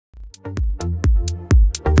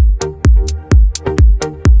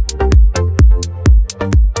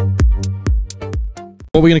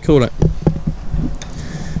What are we going to call it?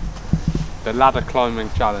 The ladder climbing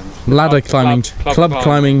challenge. Club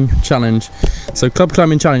climbing challenge. So club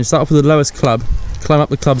climbing challenge, start off with the lowest club, climb up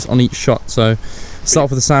the clubs on each shot. So start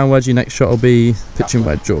off with the sand wedge, your next shot will be pitching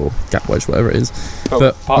wedge or gap wedge, whatever it is.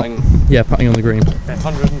 But putting. Yeah, putting on the green. Okay,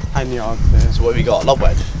 110 yards here. So what have we got? Lob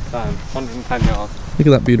wedge? 110 yards. Look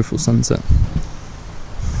at that beautiful sunset.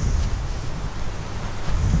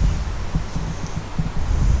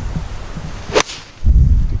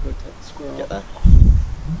 Get there.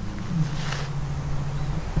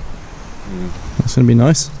 That's going to be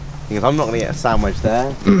nice. If I'm not going to get a sand wedge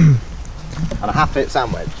there, and I have to hit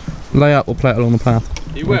sand wedge. Lay up or play it along the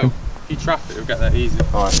path. You will. If you trap it, you'll get there easy.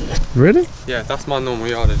 Alright. Really? Yeah, that's my normal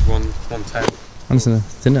yardage, 110. I'm just going to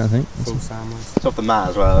thin it, I think. Full sand wedge. It's off the mat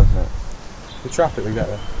as well, isn't it? If you trap it, you'll get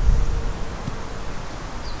there.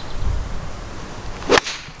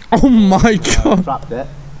 Oh my god! Trapped it.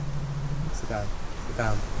 Sit down. Sit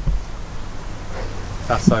down.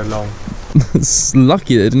 That's so long. It's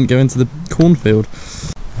lucky that it didn't go into the cornfield.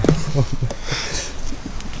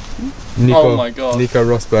 Nico, oh my god. Nico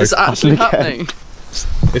Rosberg. It's actually happening.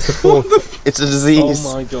 It's the fourth. It's a disease.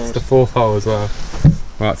 Oh my god. It's the fourth hole as well.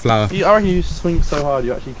 Right, Flower. I reckon you swing so hard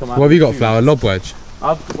you actually come out. What have you got, Flower? Lob wedge?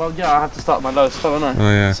 Well, yeah, I have to start at my lowest club, haven't I?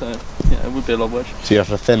 Oh yeah. So, yeah, it would be a lob wedge. So you have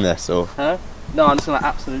to thin this, or? Huh? No, I'm just going to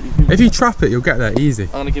absolutely... If you trap it, you'll get there easy.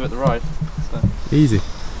 I'm going to give it the ride. So. Easy.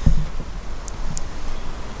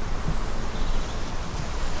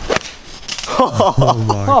 Oh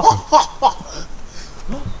my god.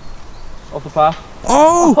 Off the path.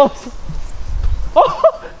 Oh!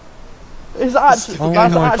 It's actually, Oh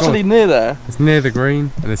that's my actually God. near there. It's near the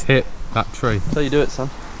green and it's hit that tree. That's how you do it, son.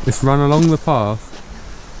 It's run along the path.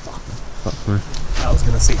 Fuck me. That was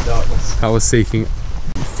going to seek darkness. That was seeking.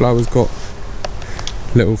 Flower's got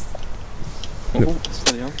little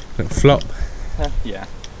Steady on. little flop. Yeah.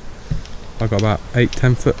 I got about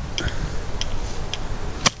 8-10 foot.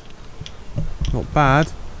 Not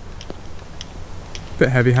bad. Bit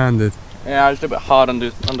heavy handed. Yeah, I was a bit hard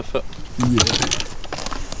underfoot.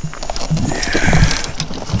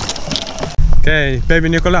 Okay, baby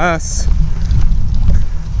Nicolas.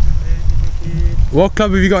 What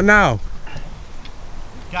club have you got now?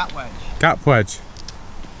 Gap wedge. Gap wedge.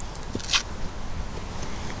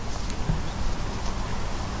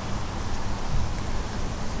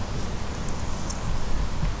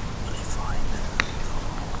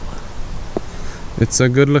 It's a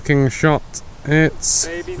good looking shot. It's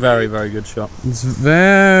Very, very good shot. It's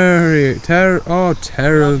very terrible.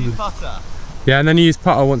 Putter. Yeah, and then you use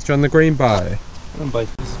putter once you're on the green by. This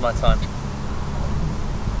is my time. This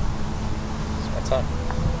is my time.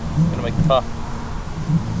 I'm going to make the par.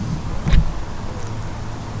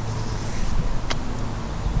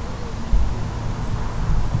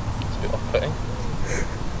 It's a bit off-putting.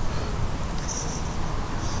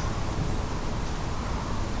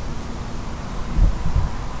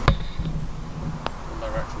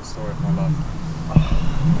 Directional story of my life.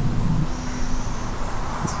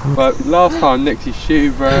 But last time Nixie's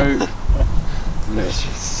shoe broke. It's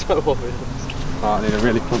just so obvious. I need to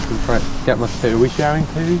really concentrate. Get my two. Are we sharing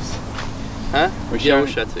twos? Huh? We're Yeah, we'll sharing,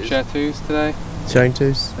 share twos. Share twos today? Sharing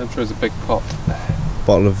twos. I'm sure it's a big pot.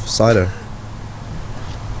 Bottle of cider.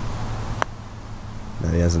 No,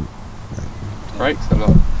 he hasn't. Breaks a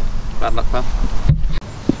lot. Bad luck, pal.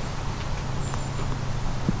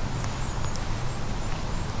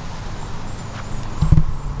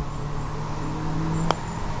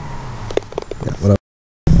 Yeah, what up?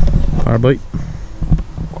 Power bite.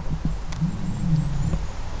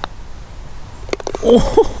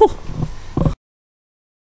 Oh!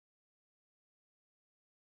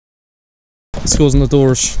 Scores on the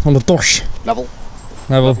doors. On the doors. Level.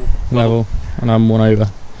 Level. And I'm one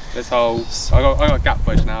over. This whole I got gap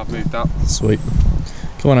wedge now. I've moved up. Sweet.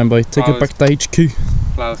 Come on then, boy. Take it back to HQ.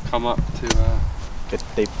 Flowers come up to.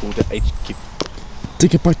 They've called it HQ.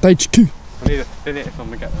 Take it back to HQ. I need to thin it if I'm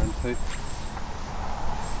gonna get there in two.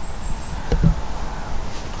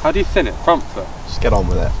 How do you thin it? Front foot. Just get on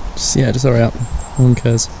with it. Just hurry up. No one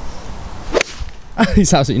cares.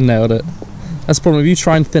 He's absolutely nailed it. That's the problem. If you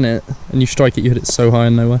try and thin it and you strike it, you hit it so high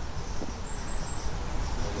and nowhere.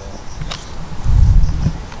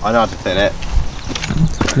 I know how to thin it.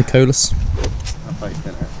 Nicolas. How do you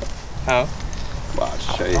thin it? How? Well, I'll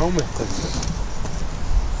just show you. Almost did it.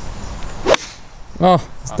 Oh,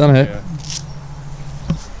 it's done it.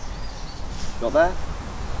 Got there?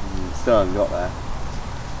 Still haven't got there.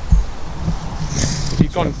 If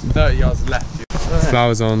you've gone 30 yards left.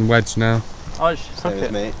 Flowers on wedge now. I just hook Same as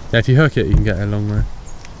it. me. Yeah, if you hook it, you can get a long way.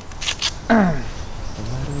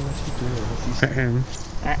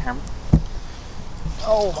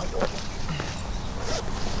 Oh my god.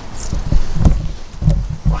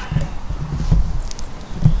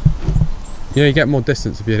 Yeah, you get more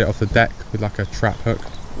distance if you hit it off the deck with like a trap hook.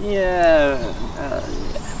 Yeah.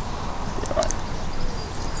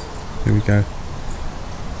 Here we go.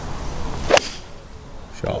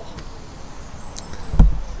 Shot.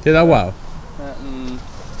 Did that well?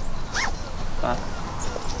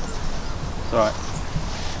 It's alright.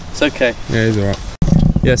 It's okay. Yeah, it's alright.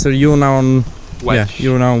 Yeah, so you're now on Wedge. Yeah,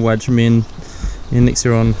 you're now on wedge. Me and Nix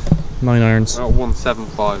are on 9 irons. About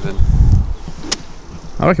 175 in.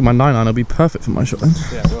 I reckon my 9 iron will be perfect for my shot then.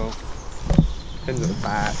 Yeah, well. Pins at the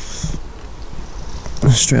back.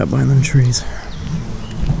 Straight up behind them trees.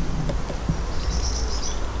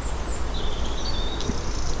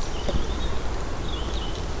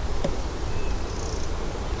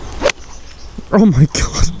 Oh my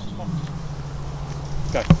god.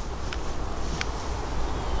 Go.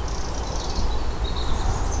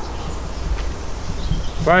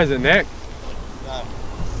 Where is it, Nick? No.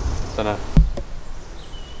 Don't know.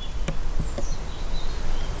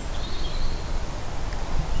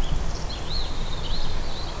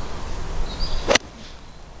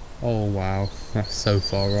 Oh wow, that's so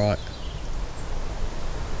far right.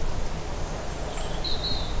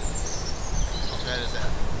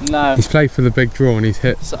 No. He's played for the big draw and he's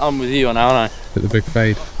hit So I'm with you now, aren't I? at the big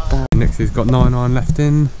fade. Nixie's got 9 iron left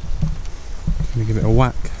in. Gonna give it a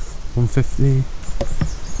whack. 150.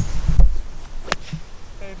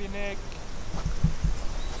 Baby Nick.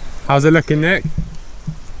 How's it looking, Nick?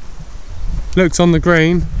 Looks on the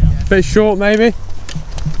green. Bit short maybe.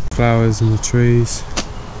 Flowers in the trees.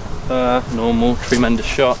 Normal, tremendous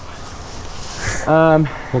shot.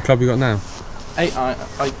 What club you got now? 8 iron.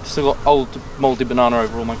 I still got old mouldy banana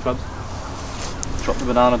over all my clubs. Drop the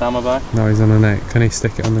banana down my back. No, he's on an 8. Can he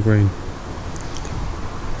stick it on the green?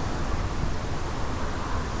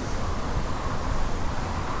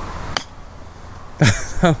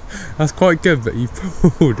 That's quite good, but you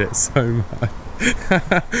pulled it so much.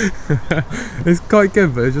 It's quite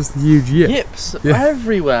good, but it's just a huge yip. Yips Yeah.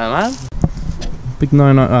 everywhere, man. Big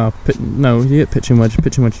 9 iron. No, you get pitching wedge to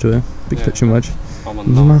it. Big Yeah. pitching wedge. I'm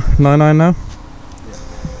on 9. 9 iron now?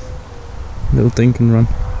 Little dink and run.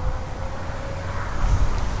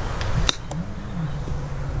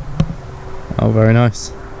 Oh, very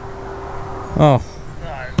nice. Oh.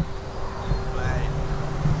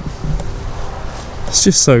 It's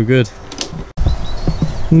just so good.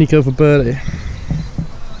 Nico for birdie.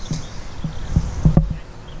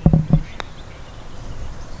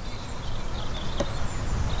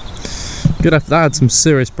 Good after that, had some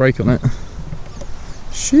serious break on it.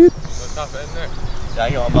 Shit. Tap it in there. Yeah, I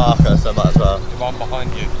got a marker, so I might as well. The one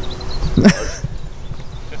behind you.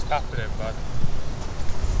 Just tap it in, bud.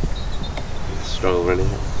 Struggle really.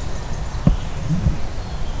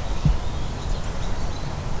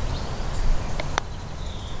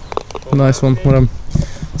 Nice one. What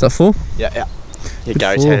is that 4? Yeah, yeah. Yeah, Good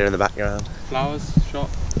Gary ball. Taylor in the background. Flowers, shot.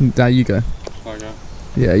 There you go. There we go.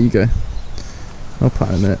 Yeah, you go. I'll play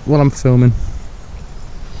in a minute while I'm filming.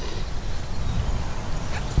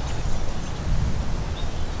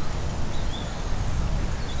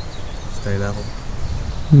 Stay level.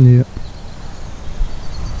 Yeah.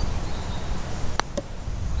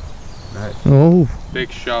 No. Oh,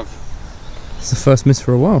 Big shove. it's the first miss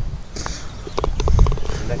for a while.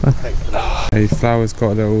 Hey, Flowers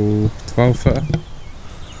got a little 12 footer.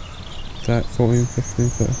 That 14, 15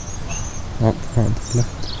 footer. Up, right, to the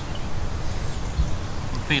left.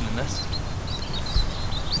 I'm feeling this.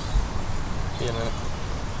 Feeling it.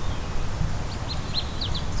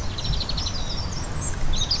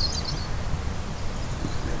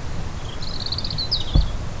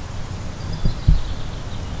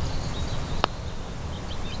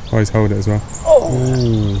 Always hold it as well.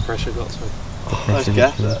 Oh! Ooh. Pressure got to it. Nice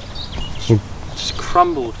guess. Just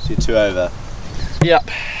crumbled. So 2 over. Yep.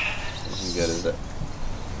 Isn't good, is it?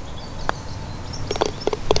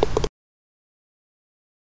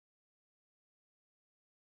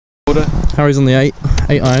 Harry's on the 8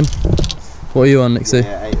 iron. What are you on, Nixie?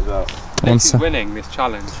 Yeah, 8 as well. I'm on, Nick's winning this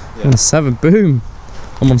challenge. on 7. Boom!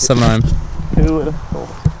 I'm on 7 iron. Who would have thought?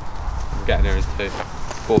 I'm getting there as 2.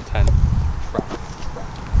 410.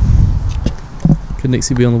 Could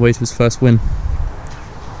Nixie be on the way to his first win?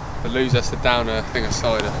 The loser sit down a thing of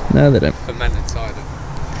cider. No, they don't. Fermented cider.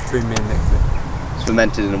 Between me and Nicolas. It's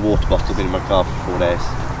fermented in a water bottle, been in my car for 4 days.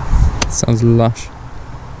 Sounds lush.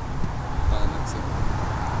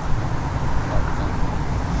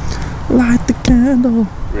 Light the candle.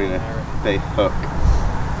 Really? big hook.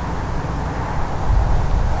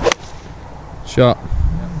 Shot.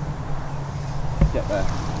 Get there.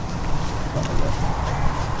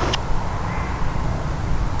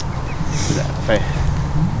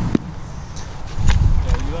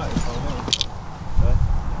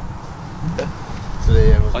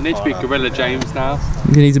 I need to be Gorilla James now.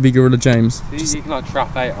 You need to be Gorilla James. You can like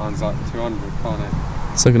trap 8 irons like 200, can't you?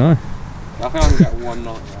 So can I. I think I can get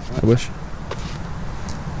 190. I wish.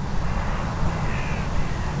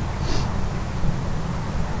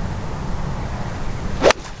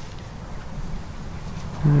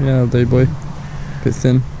 Yeah, day boy. Bit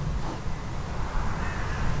thin.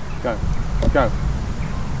 Go. Go.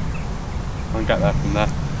 I'll get there from there.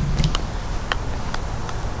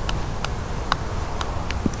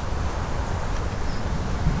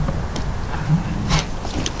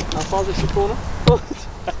 How far is it to the corner?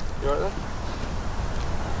 You right there?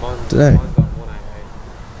 Today. Mine's at 188.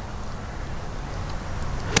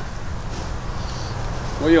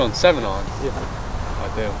 What are you on? 7 iron? Yeah.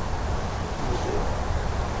 Ideal.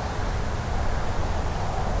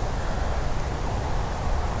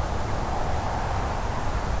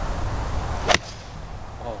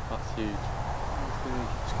 Oh, that's huge.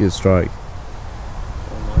 It's a good strike.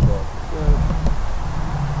 Oh my god.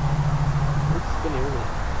 It's spinny, isn't it?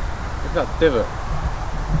 Look at that divot.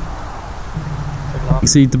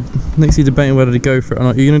 Next, you debating whether to go for it or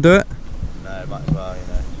not. Are you going to do it? No, might as well, you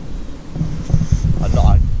know. I'm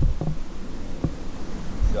not.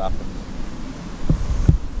 See what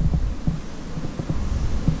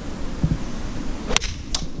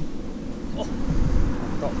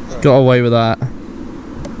happens. Got away with that.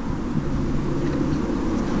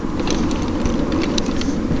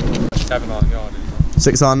 That's 7 iron yard.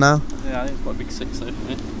 6 on now? Yeah, I think it's quite a big 6 though for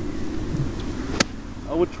me.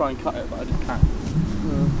 I would try and cut it, but I just can't.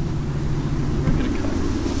 Very good at cutting.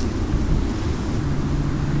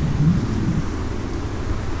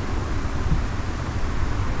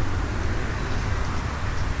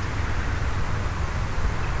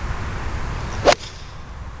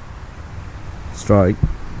 Strike.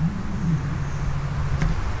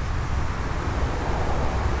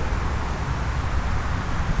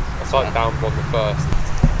 It's like down from the first.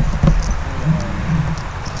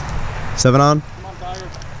 7 on? Come on, Tiger.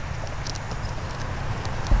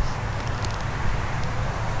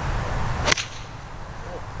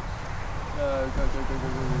 Go.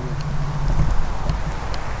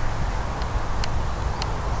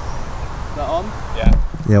 Is that on? Yeah.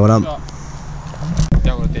 Yeah, well done. Shot. You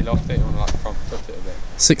don't want to de-loft it, you want to like front foot it a bit.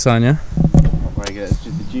 6 iron, yeah? Not very good. It's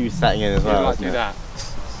just the juice setting in as well. Yeah, like isn't do it? that.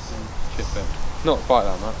 Chip it. Not quite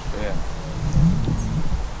that much, but yeah.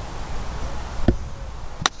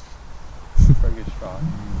 Very good strike.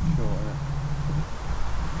 Short, isn't it?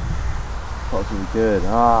 That's really good.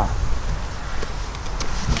 Ah.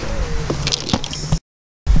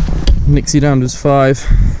 Nicks you down to 5.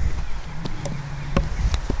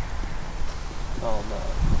 Oh no.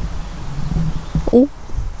 Oh.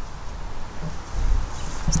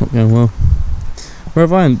 It's not going well. Where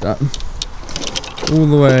have I ended up? All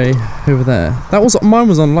the way over there. Mine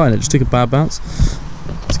was online, it just took a bad bounce.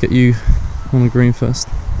 Let's get you on the green first.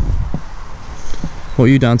 What are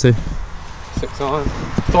you down to? 6 iron.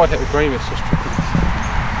 Thought I'd hit the green, it's just tricky.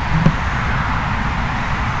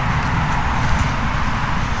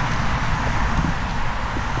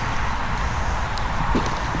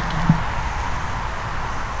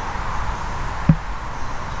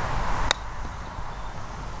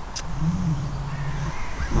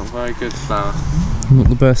 Not very good flower. Not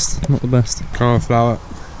the best, not the best. Cauliflower.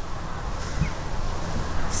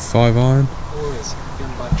 5 iron. Oh, it's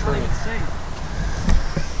been by tree.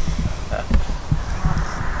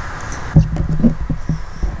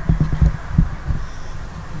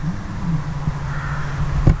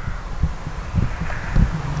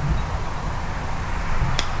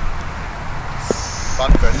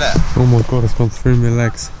 Bunker, isn't it? Oh my god, it's gone through my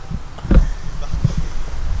legs.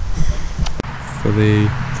 For the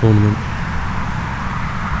tournament.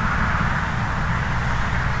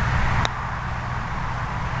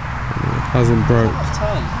 It hasn't broke.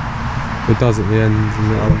 It does at the end.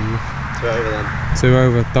 And 2 over then. 2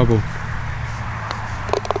 over, double.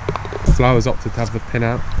 Flowers opted to have the pin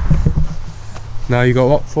out. Now you got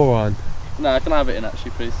what? 4 iron? No, can I have it in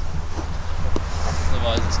actually, please?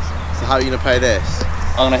 Otherwise, So how are you going to play this?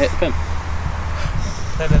 I'm gonna hit the pin.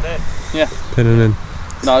 Pin it in. Yeah. Pin it in.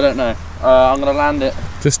 No, I don't know. I'm gonna land it.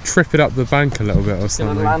 Just trip it up the bank a little bit or I'm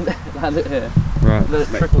something. gonna land it here. Right. Let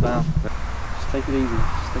it trickle down. Just take it easy.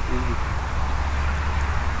 Just take it easy.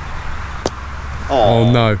 Oh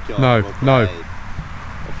no, God, no, well no. played.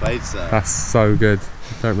 Well played, sir. That's so good.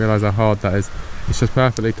 don't realise how hard that is. It's just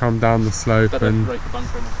perfectly come down the slope Better and break the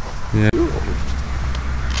bunker in. yeah.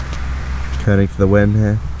 Turning for the win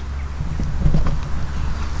here.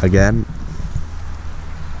 Again.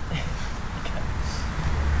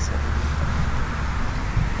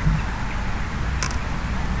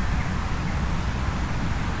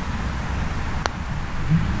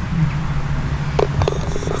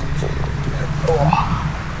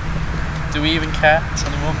 Do we even care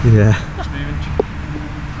anymore? Yeah. Do we even...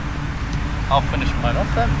 I'll finish mine off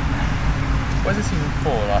then. Where's this even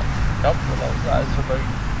for? Like, up? That is for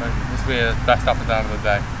both. This will be the best up and down of the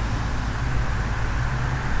day.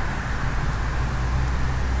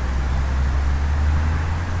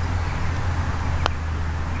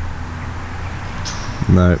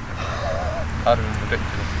 No. That would have been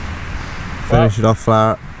ridiculous. Finish it off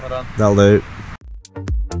flat. Well done. That'll do.